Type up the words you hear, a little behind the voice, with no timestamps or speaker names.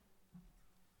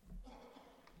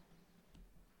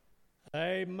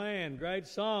Amen. Great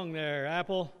song there,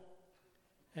 Apple.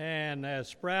 And as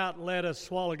Sprout let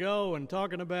us while ago and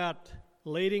talking about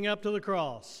leading up to the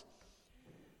cross.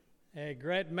 A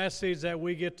great message that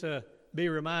we get to be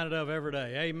reminded of every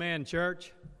day. Amen,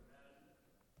 church.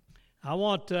 I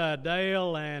want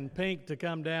Dale and Pink to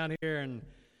come down here and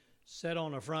sit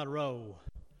on the front row.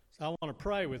 So I want to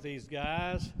pray with these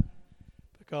guys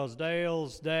because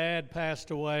Dale's dad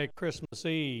passed away Christmas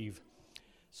Eve.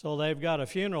 So they've got a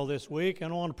funeral this week,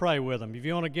 and I want to pray with them. If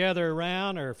you want to gather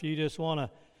around or if you just want to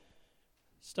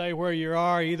stay where you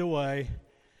are, either way,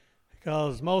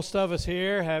 because most of us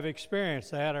here have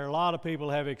experienced that, or a lot of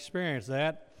people have experienced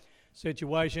that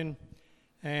situation,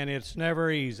 and it's never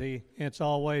easy. It's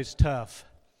always tough.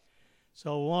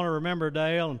 So we want to remember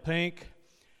Dale and Pink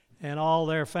and all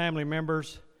their family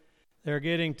members. They're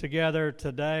getting together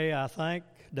today, I think.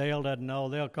 Dale doesn't know.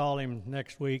 They'll call him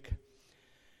next week.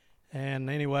 And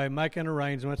anyway, making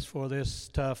arrangements for this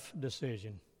tough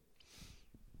decision.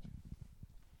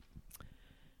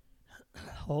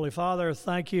 Holy Father,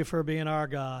 thank you for being our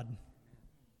God.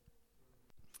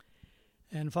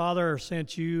 And Father,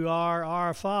 since you are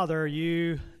our Father,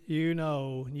 you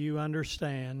know, you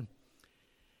understand.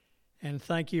 And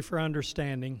thank you for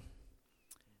understanding.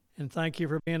 And thank you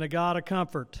for being a God of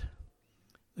comfort,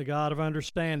 the God of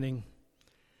understanding,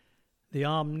 the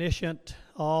omniscient,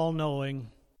 all-knowing.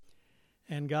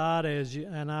 And God,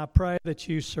 and I pray that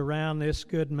you surround this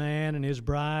good man and his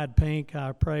bride, Pink.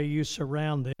 I pray you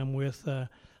surround them with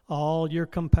all your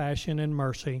compassion and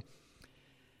mercy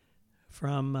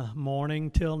from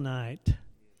morning till night.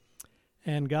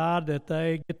 And God, that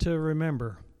they get to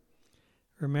remember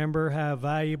how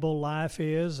valuable life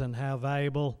is and how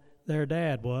valuable their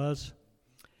dad was.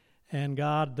 And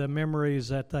God, the memories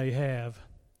that they have.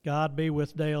 God, be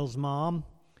with Dale's mom.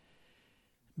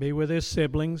 Be with his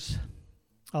siblings.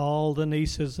 All the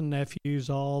nieces and nephews,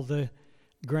 all the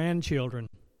grandchildren.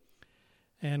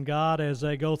 And God, as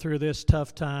they go through this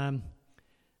tough time,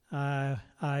 I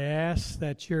ask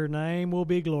that your name will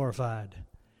be glorified,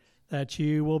 that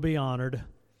you will be honored,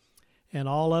 and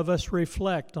all of us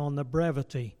reflect on the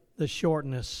brevity, the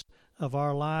shortness of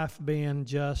our life being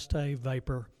just a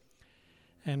vapor.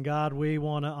 And God, we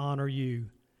want to honor you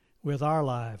with our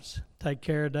lives. Take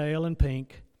care of Dale and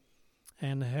Pink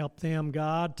and help them,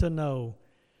 God, to know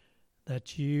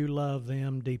that you love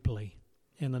them deeply.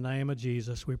 In the name of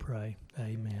Jesus we pray.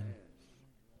 Amen.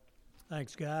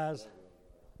 Thanks, guys.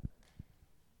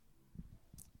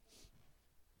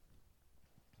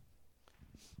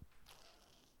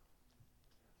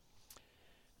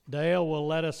 Dale will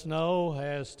let us know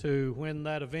as to when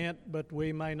that event, but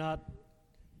we may not,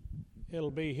 it'll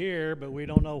be here, but we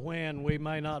don't know when. We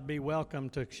may not be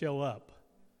welcome to show up.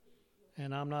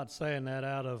 And I'm not saying that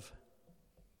out of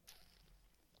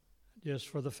just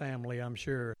for the family, I'm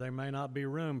sure. There may not be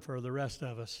room for the rest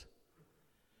of us,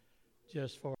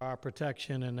 just for our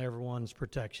protection and everyone's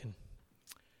protection.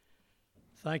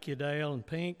 Thank you, Dale and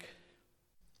Pink.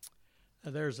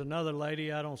 There's another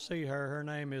lady, I don't see her. Her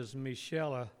name is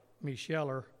Micheller.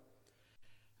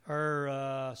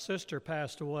 Her sister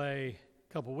passed away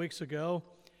a couple weeks ago,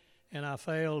 and I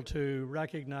failed to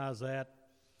recognize that.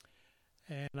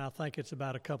 And I think it's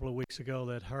about a couple of weeks ago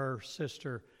that her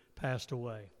sister passed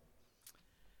away.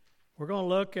 We're going to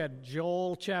look at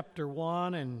Joel chapter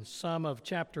 1 and some of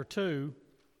chapter 2.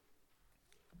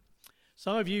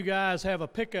 Some of you guys have a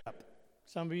pickup.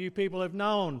 Some of you people have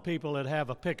known people that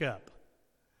have a pickup.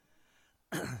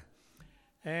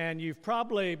 And you've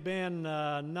probably been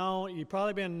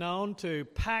known to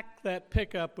pack that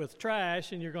pickup with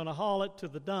trash, and you're going to haul it to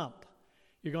the dump.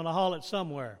 You're going to haul it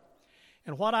somewhere.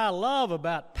 And what I love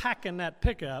about packing that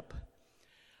pickup,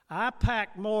 I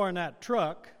pack more in that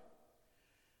truck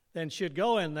than should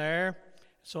go in there.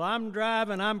 So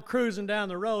I'm cruising down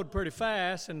the road pretty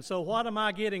fast, and so what am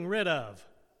I getting rid of?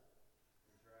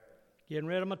 Getting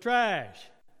rid of my trash.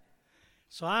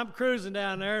 So I'm cruising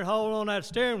down there and holding on that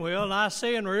steering wheel, and I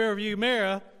see in the rearview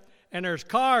mirror, and there's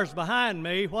cars behind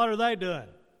me. What are they doing?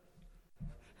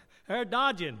 They're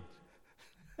dodging.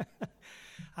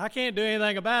 I can't do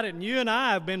anything about it, and you and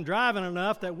I have been driving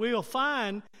enough that we'll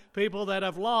find people that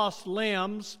have lost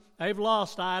limbs. They've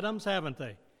lost items, haven't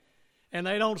they? And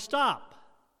they don't stop.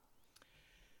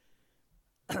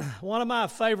 One of my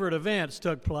favorite events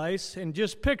took place, and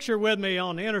just picture with me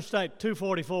on the Interstate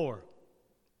 244.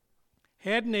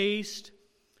 Heading east,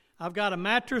 I've got a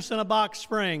mattress and a box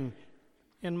spring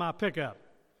in my pickup.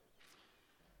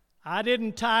 I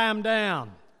didn't tie them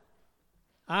down.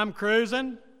 I'm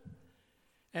cruising,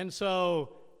 and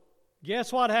so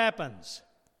guess what happens?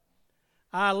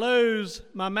 I lose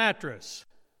my mattress.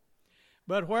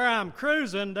 But where I'm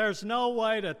cruising, there's no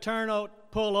way to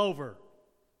pull over.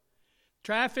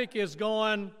 Traffic is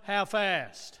going how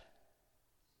fast?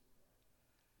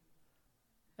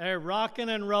 They're rocking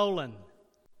and rolling.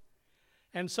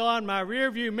 And so on my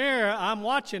rearview mirror, I'm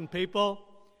watching people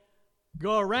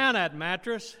go around that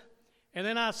mattress, and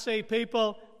then I see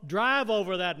people drive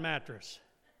over that mattress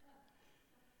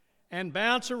and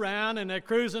bounce around, and they're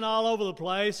cruising all over the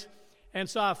place. And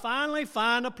so I finally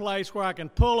find a place where I can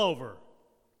pull over.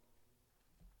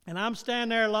 And I'm standing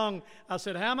there long. I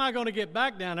said, how am I going to get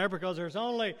back down there? Because there's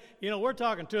only, we're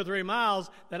talking 2 or 3 miles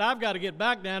that I've got to get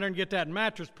back down there and get that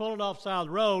mattress, pull it off the side of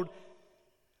the road.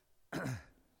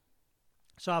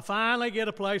 So I finally get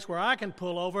a place where I can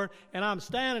pull over, and I'm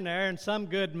standing there, and some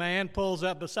good man pulls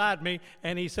up beside me,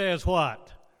 and he says,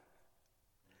 what?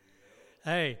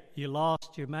 Hey, you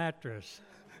lost your mattress.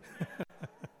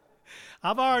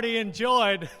 I've already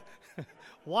enjoyed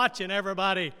watching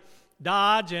everybody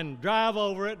dodge and drive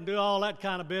over it and do all that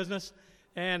kind of business.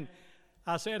 And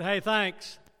I said, hey,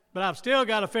 thanks, but I've still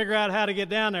got to figure out how to get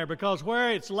down there, because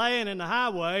where it's laying in the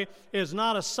highway is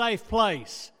not a safe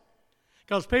place,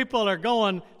 because people are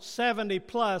going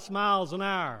 70-plus miles an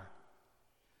hour.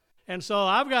 And so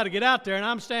I've got to get out there, and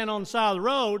I'm standing on the side of the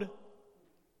road,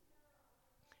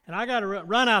 and I got to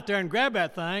run out there and grab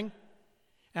that thing.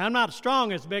 And I'm not as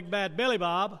strong as Big Bad Billy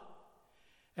Bob,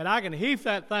 and I can hit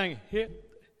that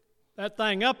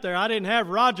thing up there. I didn't have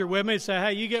Roger with me to say,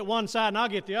 hey, you get one side and I'll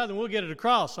get the other, and we'll get it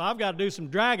across. So I've got to do some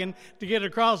dragging to get it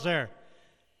across there.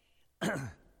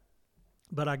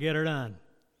 But I get her done.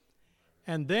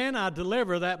 And then I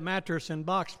deliver that mattress in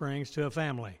Box Springs to a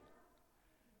family.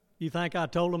 You think I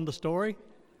told them the story?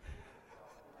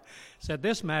 Said,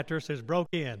 this mattress is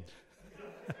broke in.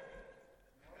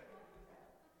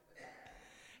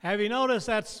 Have you noticed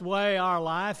that's the way our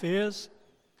life is?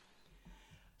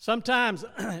 Sometimes,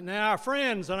 now our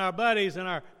friends and our buddies and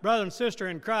our brother and sister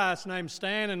in Christ named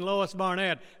Stan and Lois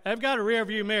Barnett, they've got a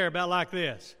rearview mirror about like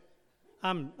this.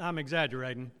 I'm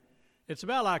exaggerating. It's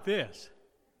about like this.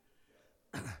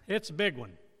 It's a big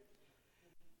one.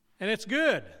 And it's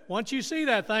good. Once you see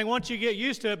that thing, once you get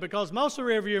used to it, because most of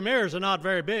the rearview mirrors are not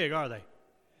very big, are they?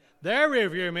 Their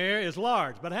rearview mirror is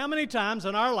large. But how many times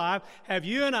in our life have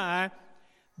you and I,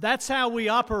 that's how we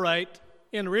operate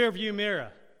in the rearview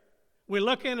mirror? We're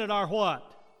looking at our what?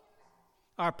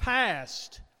 Our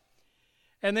past.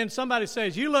 And then somebody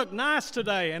says, you look nice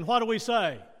today. And what do we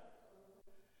say?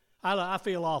 I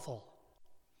feel awful.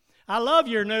 I love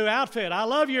your new outfit. I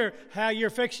love how you're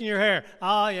fixing your hair.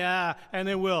 Oh, yeah. And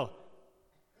then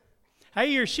hey,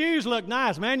 your shoes look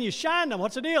nice, man. You shined them.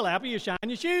 What's the deal, Apple? You shine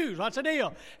your shoes. What's the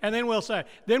deal? And then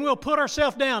we'll put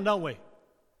ourselves down, don't we?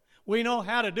 We know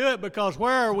how to do it, because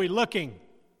where are we looking?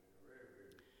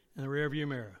 In the rearview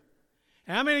mirror.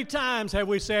 How many times have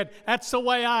we said, that's the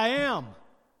way I am?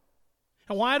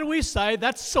 And why do we say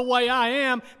that's the way I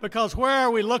am? Because where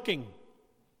are we looking?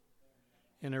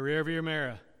 In the rearview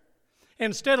mirror.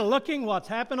 Instead of looking what's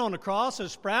happened on the cross,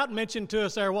 as Sprout mentioned to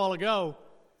us there a while ago,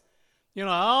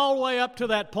 all the way up to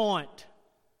that point.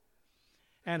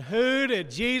 And who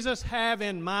did Jesus have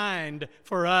in mind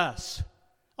for us?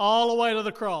 All the way to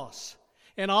the cross.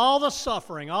 And all the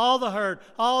suffering, all the hurt,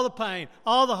 all the pain,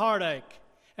 all the heartache.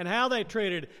 And how they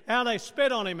treated, how they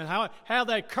spit on him, and how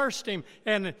they cursed him,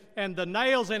 and the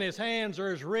nails in his hands or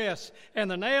his wrists,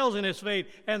 and the nails in his feet,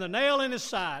 and the nail in his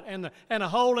side, and a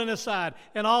hole in his side,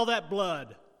 and all that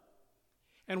blood.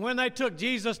 And when they took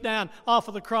Jesus down off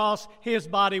of the cross, his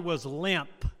body was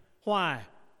limp. Why?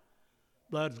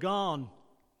 Blood's gone.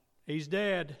 He's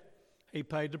dead. He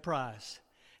paid the price.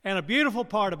 And a beautiful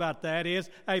part about that is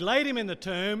they laid him in the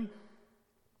tomb,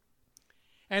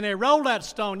 and they rolled that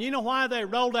stone. You know why they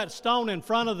rolled that stone in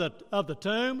front of the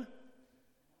tomb?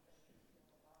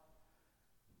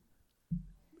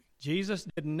 Jesus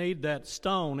didn't need that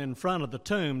stone in front of the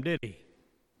tomb, did he?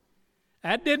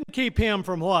 That didn't keep him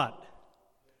from what?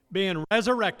 Being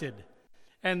resurrected.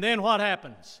 And then what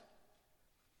happens?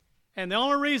 And the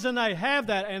only reason they have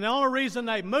that, and the only reason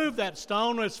they moved that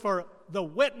stone, was for the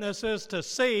witnesses to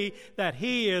see that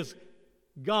he is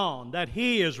gone, that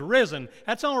he is risen.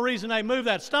 That's the only reason they moved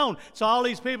that stone, so all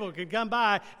these people could come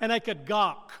by and they could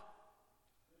gawk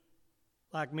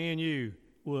like me and you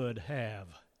would have.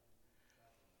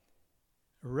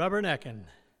 Rubbernecking.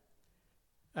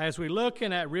 As we look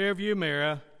in that rearview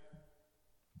mirror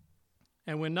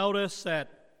and we notice that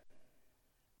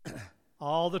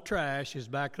all the trash is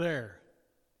back there.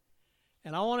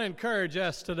 And I want to encourage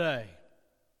us today.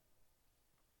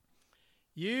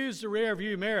 Use the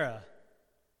rearview mirror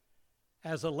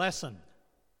as a lesson,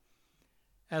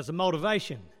 as a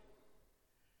motivation.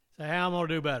 Say, how am I going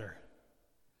to do better?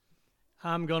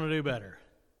 I'm going to do better.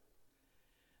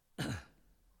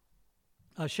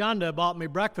 Shonda bought me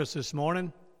breakfast this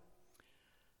morning,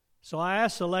 so I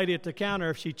asked the lady at the counter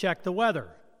if she checked the weather.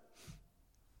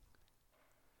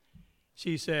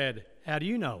 She said, "How do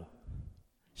you know?"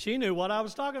 She knew what I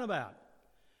was talking about.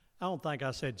 I don't think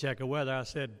I said check the weather.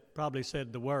 I probably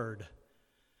said the word.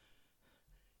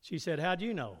 She said, "How do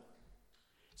you know?"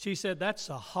 She said, "That's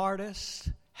the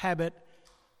hardest habit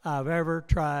I've ever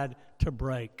tried to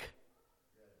break."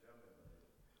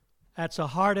 That's the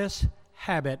hardest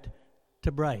habit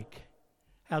to break.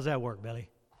 How's that work, Billy?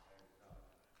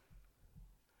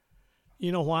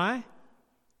 You know why?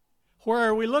 Where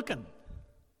are we looking?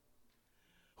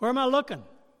 Where am I looking?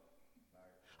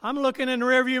 I'm looking in the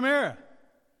rearview mirror.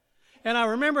 And I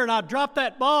remember, and I dropped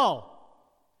that ball.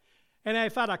 And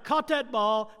if I'd have caught that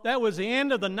ball, that was the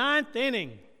end of the 9th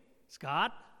inning,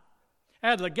 Scott.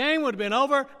 And the game would have been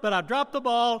over, but I dropped the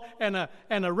ball, and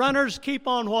the runners keep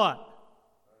on what?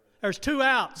 There's 2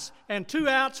 outs. And 2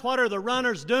 outs, what are the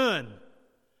runners doing?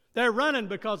 They're running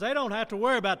because they don't have to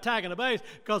worry about tagging the base,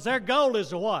 because their goal is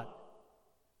to what?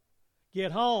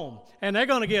 Get home. And they're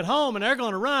going to get home, and they're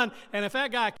going to run. And if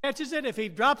that guy catches it, if he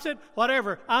drops it,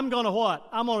 whatever, I'm going to what?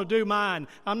 I'm going to do mine.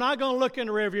 I'm not going to look in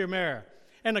the rearview mirror.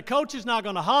 And the coach is not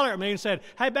going to holler at me and say,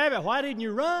 "Hey, baby, why didn't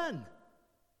you run?"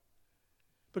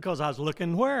 Because I was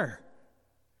looking where?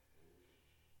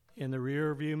 In the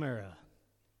rearview mirror.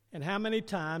 And how many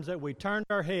times that we turned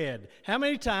our head, how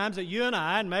many times that you and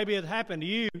I, and maybe it happened to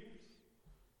you,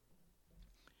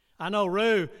 I know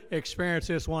Rue experienced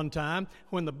this one time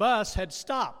when the bus had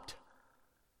stopped.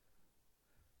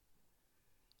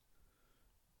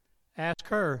 Ask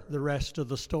her the rest of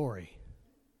the story.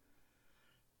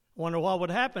 Wonder what would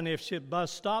happen if the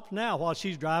bus stopped now while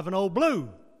she's driving Old Blue.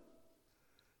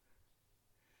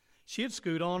 She'd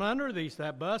scoot on under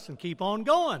that bus and keep on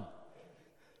going.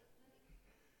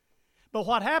 But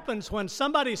what happens when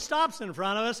somebody stops in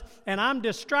front of us and I'm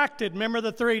distracted? Remember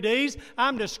the 3 Ds?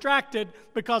 I'm distracted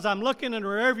because I'm looking in the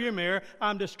rearview mirror.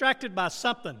 I'm distracted by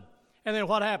something. And then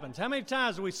what happens? How many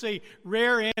times do we see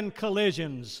rear-end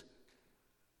collisions?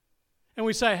 And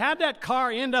we say, how'd that car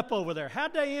end up over there?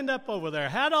 How'd they end up over there?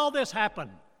 How'd all this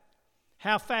happen?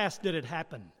 How fast did it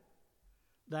happen?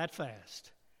 That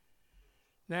fast.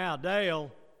 Now,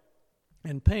 Dale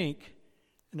and Pink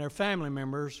and their family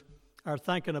members are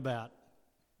thinking about,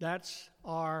 that's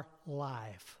our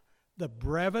life, the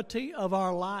brevity of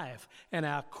our life, and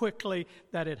how quickly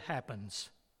that it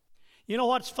happens. You know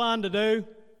what's fun to do?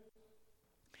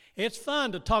 It's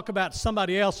fun to talk about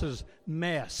somebody else's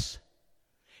mess.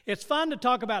 It's fun to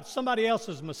talk about somebody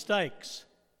else's mistakes.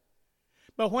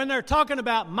 But when they're talking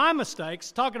about my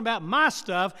mistakes, talking about my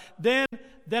stuff, then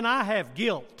I have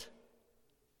guilt.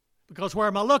 Because where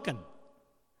am I looking?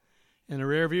 In the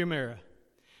rearview mirror.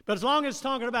 But as long as it's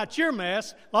talking about your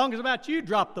mess, as long as it's about you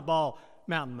dropped the ball,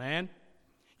 mountain man,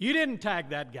 you didn't tag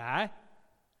that guy.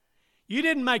 You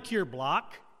didn't make your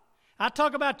block. I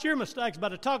talk about your mistakes,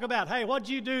 but I talk about, hey, what'd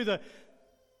you do the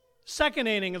 2nd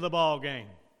inning of the ball game?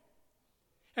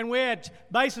 And we had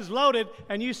bases loaded,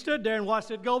 and you stood there and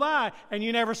watched it go by, and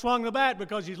you never swung the bat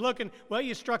because you're looking, well,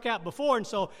 you struck out before, and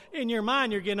so in your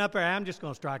mind you're getting up there, I'm just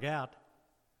going to strike out.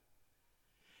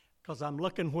 Because I'm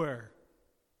looking where?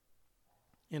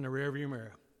 In the rearview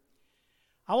mirror.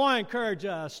 I want to encourage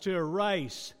us to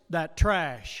erase that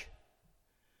trash.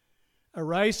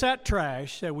 Erase that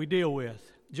trash that we deal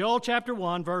with. Joel chapter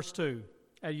 1, verse 2,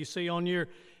 as you see on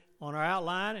our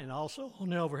outline and also on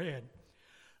the overhead.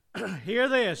 Hear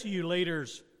this, you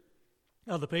leaders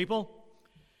of the people.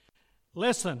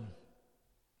 Listen,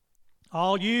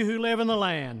 all you who live in the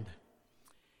land.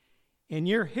 In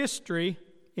your history,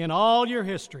 in all your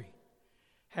history,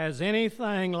 has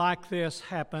anything like this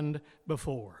happened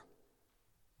before?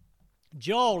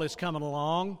 Joel is coming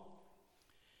along,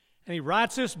 and he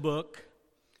writes this book,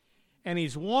 and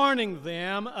he's warning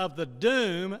them of the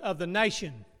doom of the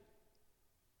nation.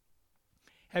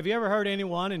 Have you ever heard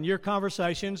anyone in your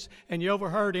conversations, and you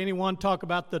overheard anyone talk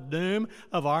about the doom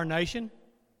of our nation?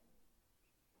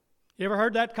 You ever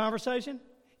heard that conversation?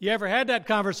 You ever had that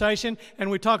conversation, and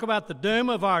we talk about the doom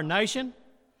of our nation?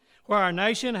 Where our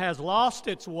nation has lost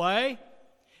its way,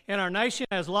 and our nation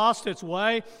has lost its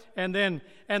way, and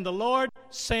the Lord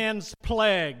sends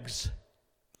plagues.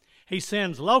 He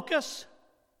sends locusts,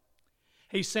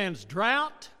 He sends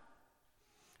drought,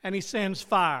 and He sends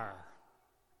fire.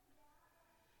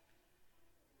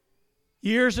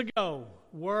 Years ago,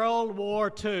 World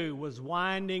War II was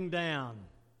winding down.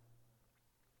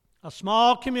 A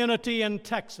small community in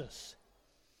Texas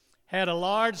had a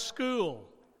large school.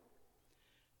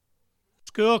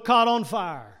 School caught on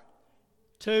fire.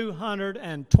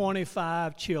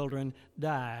 225 children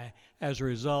die as a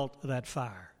result of that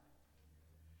fire.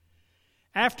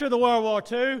 After the World War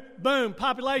II, boom,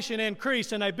 population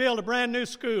increased and they built a brand new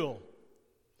school.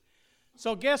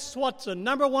 So guess what's the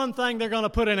number one thing they're going to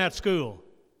put in that school?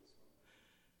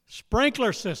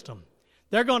 Sprinkler system.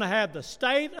 They're going to have the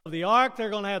state of the art. They're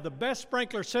going to have the best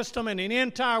sprinkler system in the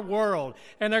entire world.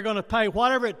 And they're going to pay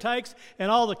whatever it takes. And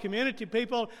all the community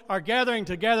people are gathering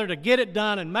together to get it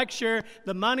done and make sure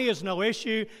the money is no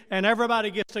issue and everybody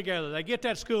gets together. They get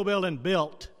that school building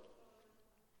built.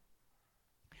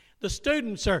 The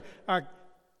students are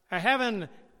having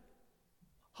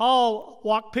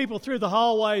walk people through the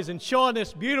hallways and showing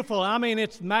this beautiful,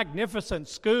 it's magnificent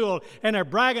school. And they're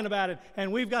bragging about it.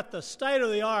 And we've got the state of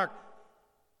the art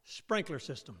sprinkler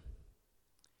system.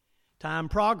 Time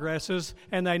progresses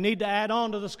and they need to add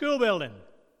on to the school building.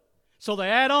 So they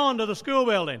add on to the school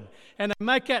building and they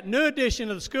make that new addition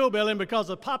to the school building because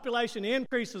the population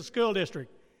increases the school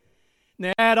district. And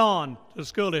they add on to the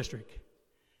school district.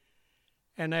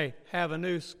 And they have a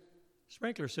new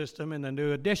sprinkler system in the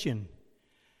new addition.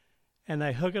 And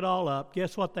they hook it all up.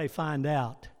 Guess what they find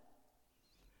out?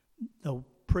 The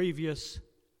previous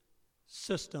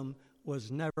system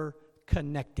was never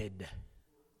connected.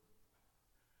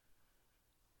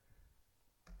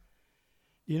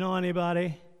 You know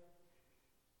anybody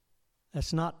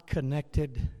that's not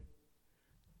connected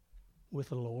with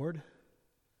the Lord?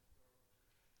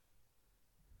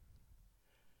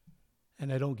 And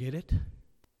they don't get it?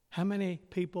 How many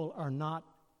people are not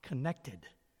connected?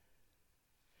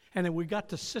 And then we got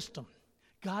the system.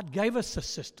 God gave us a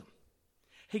system.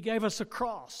 He gave us a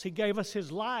cross. He gave us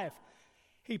His life.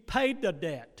 He paid the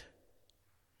debt.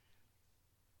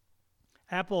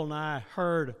 Apple and I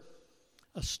heard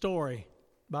a story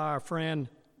by our friend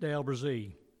Dale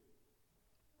Brazee.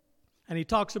 And he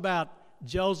talks about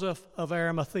Joseph of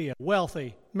Arimathea,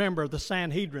 wealthy member of the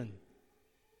Sanhedrin.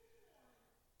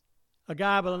 A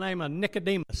guy by the name of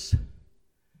Nicodemus. Is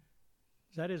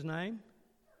that his name?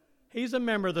 He's a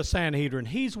member of the Sanhedrin.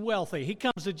 He's wealthy. He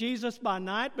comes to Jesus by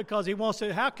night because he wants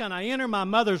to, how can I enter my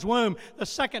mother's womb the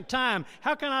second time?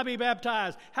 How can I be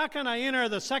baptized? How can I enter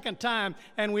the second time?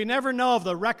 And we never know of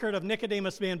the record of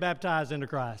Nicodemus being baptized into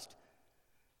Christ.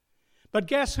 But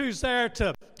guess who's there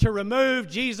to remove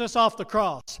Jesus off the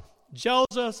cross?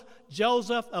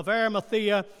 Joseph of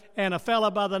Arimathea and a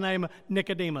fellow by the name of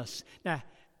Nicodemus. Now,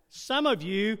 some of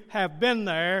you have been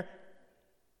there.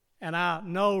 And I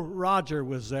know Roger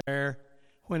was there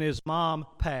when his mom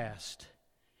passed.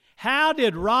 How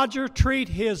did Roger treat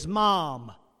his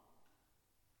mom?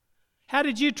 How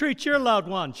did you treat your loved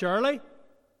one, Shirley?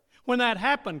 When that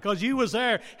happened, because you was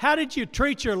there, how did you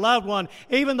treat your loved one,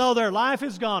 even though their life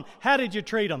is gone? How did you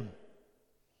treat them?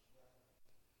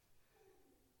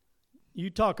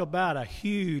 You talk about a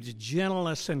huge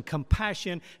gentleness and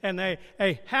compassion. And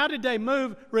how did they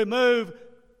remove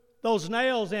those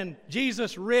nails in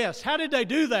Jesus' wrists? How did they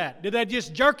do that? Did they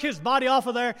just jerk his body off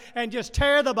of there and just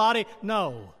tear the body?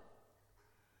 No.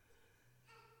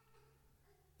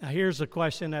 Now here's the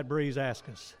question that Breeze asked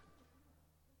us.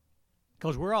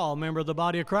 Because we're all a member of the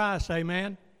body of Christ,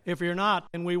 amen? If you're not,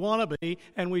 and we want to be,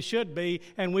 and we should be,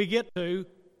 and we get to.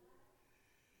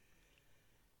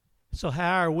 So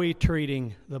how are we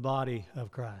treating the body of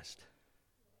Christ,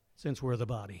 since we're the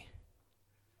body?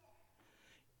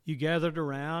 You gathered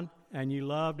around and you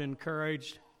loved and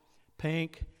encouraged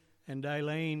Pink and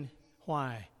Daylene.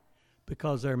 Why?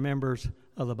 Because they're members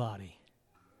of the body.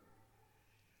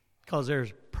 Because they're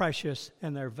precious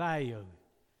and they're valued.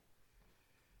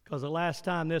 Because the last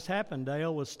time this happened,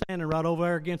 Dale was standing right over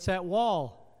there against that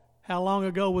wall. How long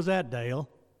ago was that, Dale?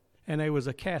 And there was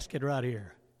a casket right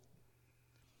here.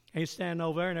 And he's standing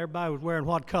over there and everybody was wearing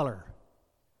what color?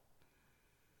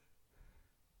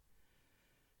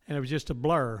 And it was just a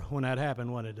blur when that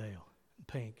happened, wasn't it, Dale?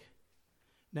 Pink.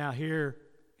 Now here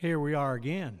we are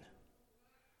again.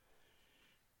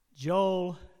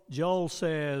 Joel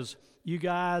says, you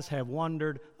guys have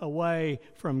wandered away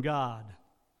from God.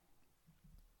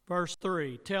 Verse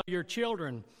 3, tell your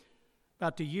children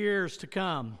about the years to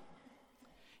come.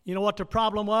 You know what the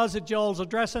problem was that Joel's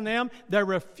addressing them? Their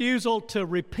refusal to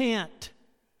repent.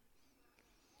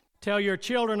 Tell your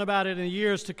children about it in the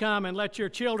years to come, and let your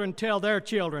children tell their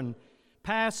children.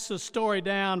 Pass the story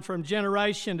down from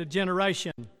generation to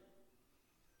generation.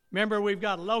 Remember, we've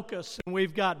got locusts, and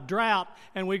we've got drought,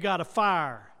 and we've got a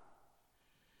fire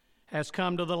has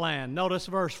come to the land. Notice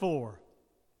verse 4.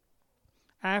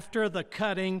 After the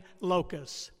cutting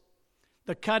locusts.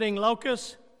 The cutting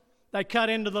locusts, they cut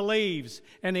into the leaves,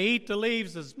 and they eat the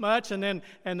leaves as much, and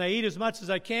they eat as much as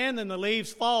they can, then the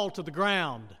leaves fall to the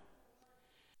ground.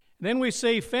 Then we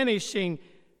see finishing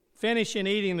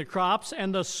eating the crops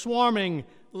and the swarming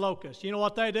locusts. You know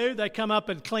what they do? They come up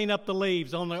and clean up the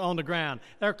leaves on the ground.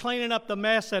 They're cleaning up the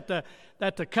mess that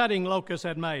the cutting locust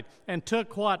had made, and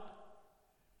took what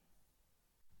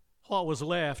was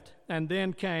left. And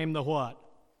then came the what?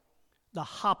 The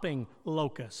hopping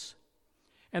locusts.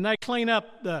 And they clean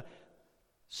up the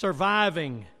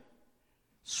surviving,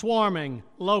 swarming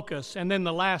locusts. And then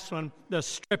the last one, the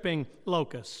stripping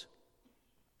locusts.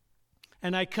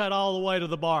 And they cut all the way to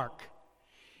the bark.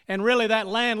 And really that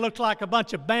land looked like a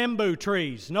bunch of bamboo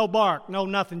trees. No bark, no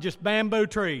nothing, just bamboo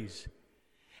trees.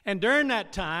 And during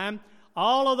that time,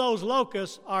 all of those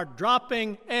locusts are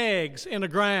dropping eggs in the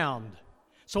ground.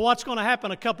 So what's going to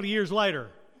happen a couple of years later?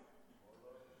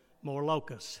 More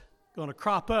locusts going to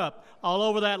crop up all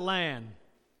over that land.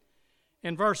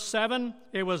 In verse 7,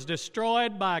 it was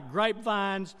destroyed by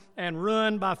grapevines and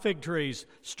ruined by fig trees,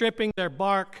 stripping their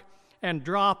bark and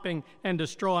dropping and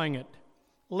destroying it,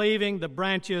 leaving the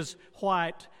branches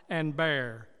white and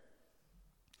bare.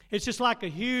 It's just like a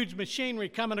huge machinery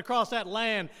coming across that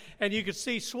land, and you could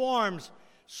see swarms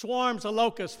of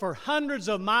locusts for hundreds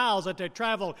of miles that they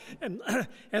traveled, and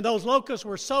those locusts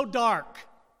were so dark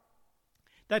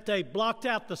that they blocked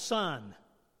out the sun.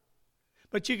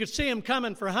 But you could see them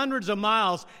coming for hundreds of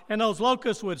miles, and those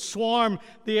locusts would swarm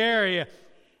the area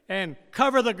and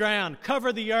cover the ground,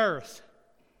 cover the earth.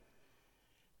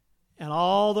 And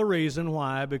all the reason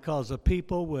why, because the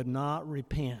people would not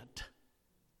repent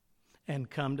and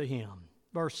come to Him.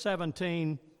 Verse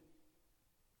 17,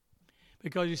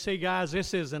 because you see, guys,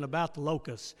 this isn't about the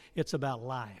locusts, it's about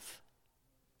life.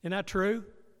 Isn't that true?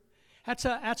 That's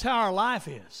how our life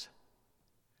is.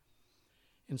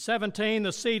 In 17,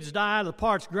 the seeds die, the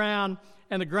parched ground,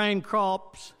 and the grain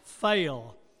crops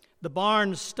fail. The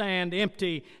barns stand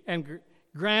empty, and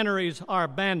granaries are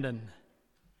abandoned.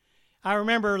 I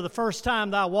remember the first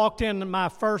time that I walked into my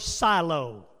first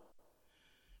silo.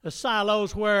 The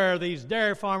silos where these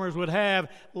dairy farmers would have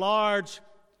large,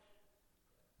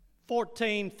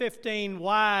 14, 15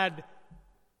 wide,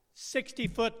 60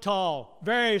 foot tall,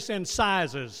 various in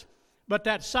sizes. But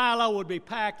that silo would be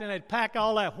packed, and they'd pack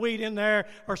all that wheat in there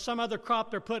or some other crop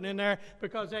they're putting in there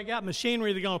because they got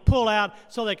machinery they're going to pull out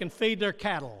so they can feed their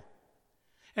cattle.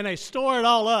 And they store it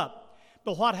all up.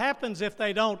 But what happens if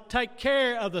they don't take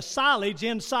care of the silage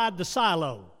inside the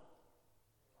silo?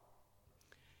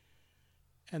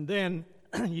 And then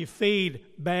you feed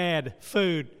bad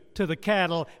food to the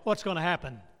cattle, what's going to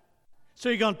happen? So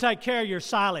you're going to take care of your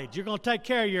silage. You're going to take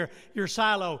care of your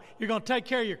silo. You're going to take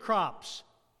care of your crops.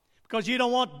 Because you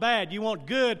don't want bad. You want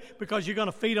good because you're going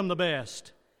to feed them the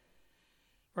best.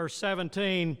 Verse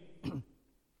 17,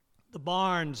 the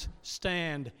barns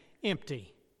stand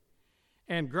empty,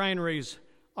 and granaries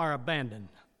are abandoned.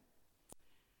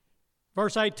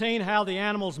 Verse 18, how the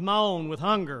animals moan with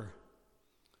hunger.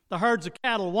 The herds of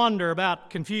cattle wander about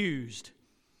confused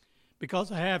because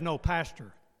they have no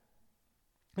pasture.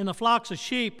 And the flocks of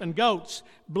sheep and goats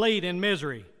bleat in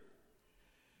misery.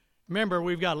 Remember,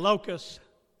 we've got locusts,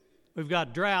 we've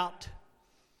got drought,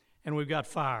 and we've got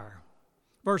fire.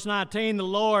 Verse 19, the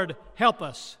Lord help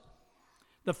us.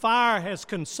 The fire has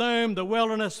consumed the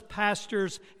wilderness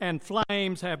pastures, and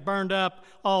flames have burned up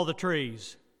all the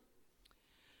trees.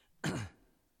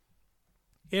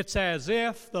 It's as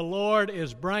if the Lord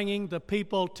is bringing the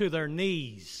people to their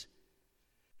knees.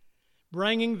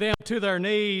 Bringing them to their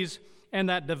knees, and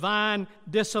that divine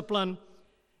discipline.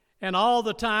 And all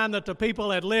the time that the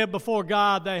people had lived before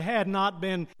God, they had not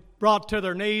been brought to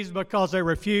their knees because they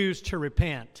refused to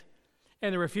repent.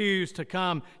 And they refused to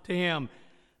come to Him.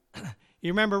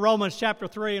 You remember Romans chapter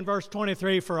 3 and verse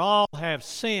 23, for all have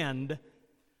sinned.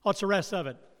 What's the rest of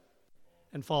it?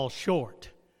 And fall short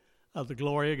of the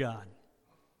glory of God.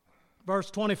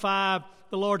 Verse 25,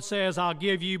 the Lord says, I'll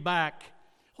give you back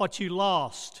what you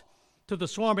lost to the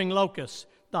swarming locusts,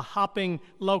 the hopping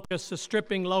locusts, the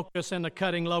stripping locusts, and the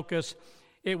cutting locusts.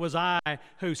 It was I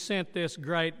who sent this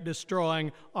great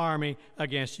destroying army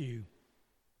against you.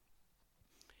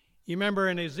 You remember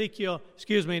in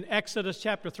in Exodus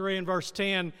chapter 3 and verse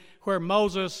 10, where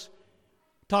Moses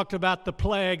talked about the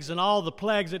plagues and all the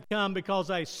plagues that come because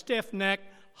a stiff-necked,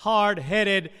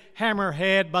 hard-headed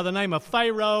hammerhead by the name of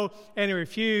Pharaoh, and he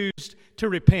refused to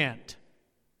repent.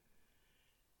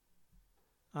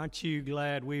 Aren't you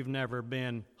glad we've never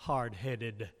been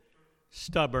hard-headed,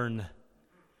 stubborn,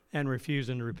 and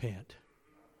refusing to repent?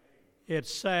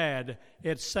 It's sad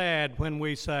when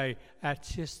we say,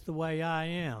 that's just the way I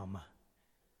am.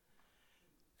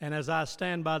 And as I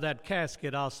stand by that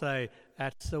casket, I'll say,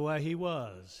 that's the way he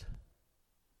was.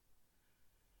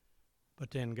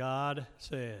 But then God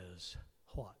says,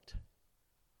 what?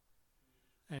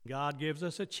 And God gives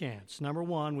us a chance. Number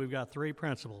one, we've got three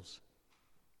principles.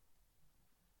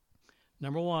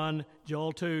 Number one,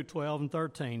 Joel 2, 12 and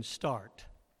 13, start.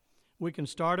 We can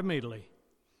start immediately.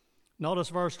 Notice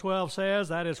verse 12 says,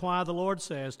 that is why the Lord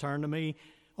says, turn to me.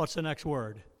 What's the next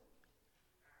word?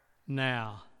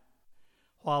 Now,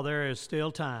 while there is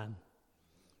still time.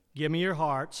 Give me your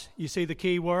hearts. You see the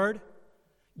key word?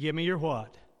 Give me your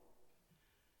what?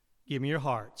 Give me your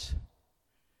hearts.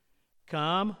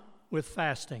 Come with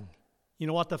fasting. You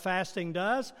know what the fasting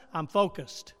does? I'm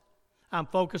focused. I'm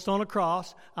focused on a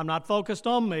cross. I'm not focused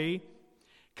on me.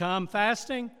 Come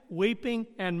fasting, weeping,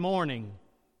 and mourning.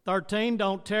 13,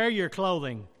 don't tear your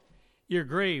clothing, your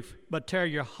grief, but tear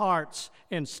your hearts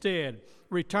instead.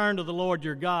 Return to the Lord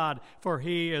your God, for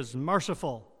he is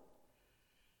merciful,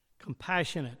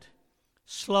 compassionate,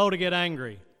 slow to get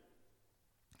angry,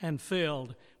 and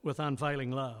filled with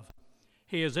unfailing love.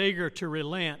 He is eager to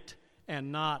relent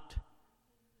and not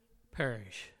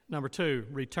perish. Number two,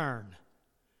 return.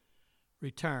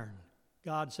 Return.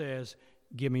 God says,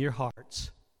 give me your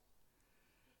hearts.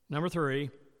 Number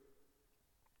three,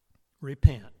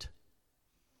 repent.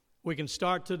 We can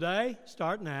start today,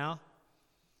 start now.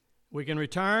 We can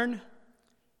return,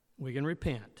 we can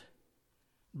repent.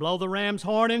 Blow the ram's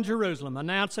horn in Jerusalem.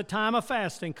 Announce a time of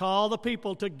fasting. Call the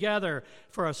people together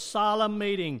for a solemn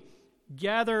meeting.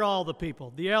 Gather all the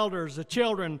people, the elders, the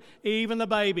children, even the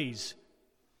babies.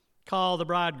 Call the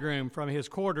bridegroom from his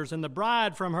quarters and the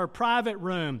bride from her private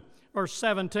room. Verse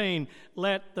 17,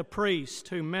 let the priests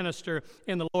who minister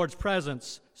in the Lord's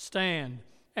presence stand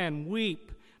and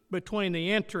weep between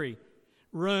the entry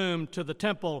room to the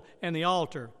temple and the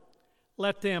altar.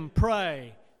 Let them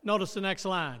pray. Notice the next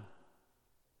line.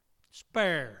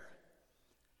 Spare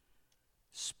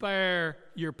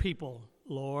your people,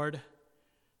 Lord.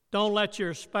 Don't let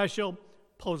your special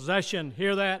possession,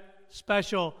 hear that?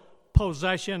 Special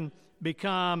possession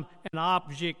become an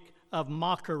object of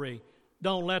mockery.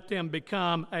 Don't let them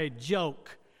become a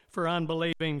joke for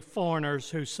unbelieving foreigners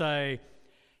who say,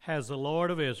 has the Lord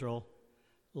of Israel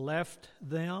left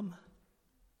them?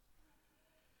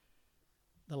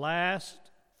 The last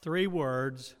three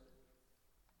words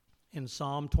in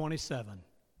Psalm 27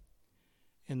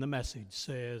 in the Message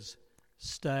says,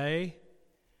 stay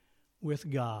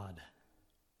with God.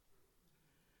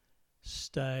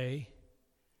 Stay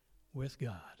with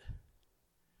God.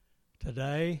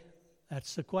 Today,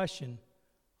 that's the question.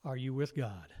 Are you with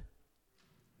God?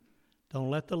 Don't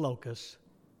let the locusts,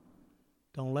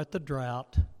 don't let the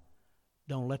drought,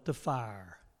 don't let the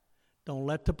fire, don't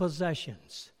let the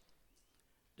possessions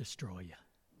destroy you.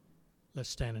 Let's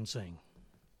stand and sing.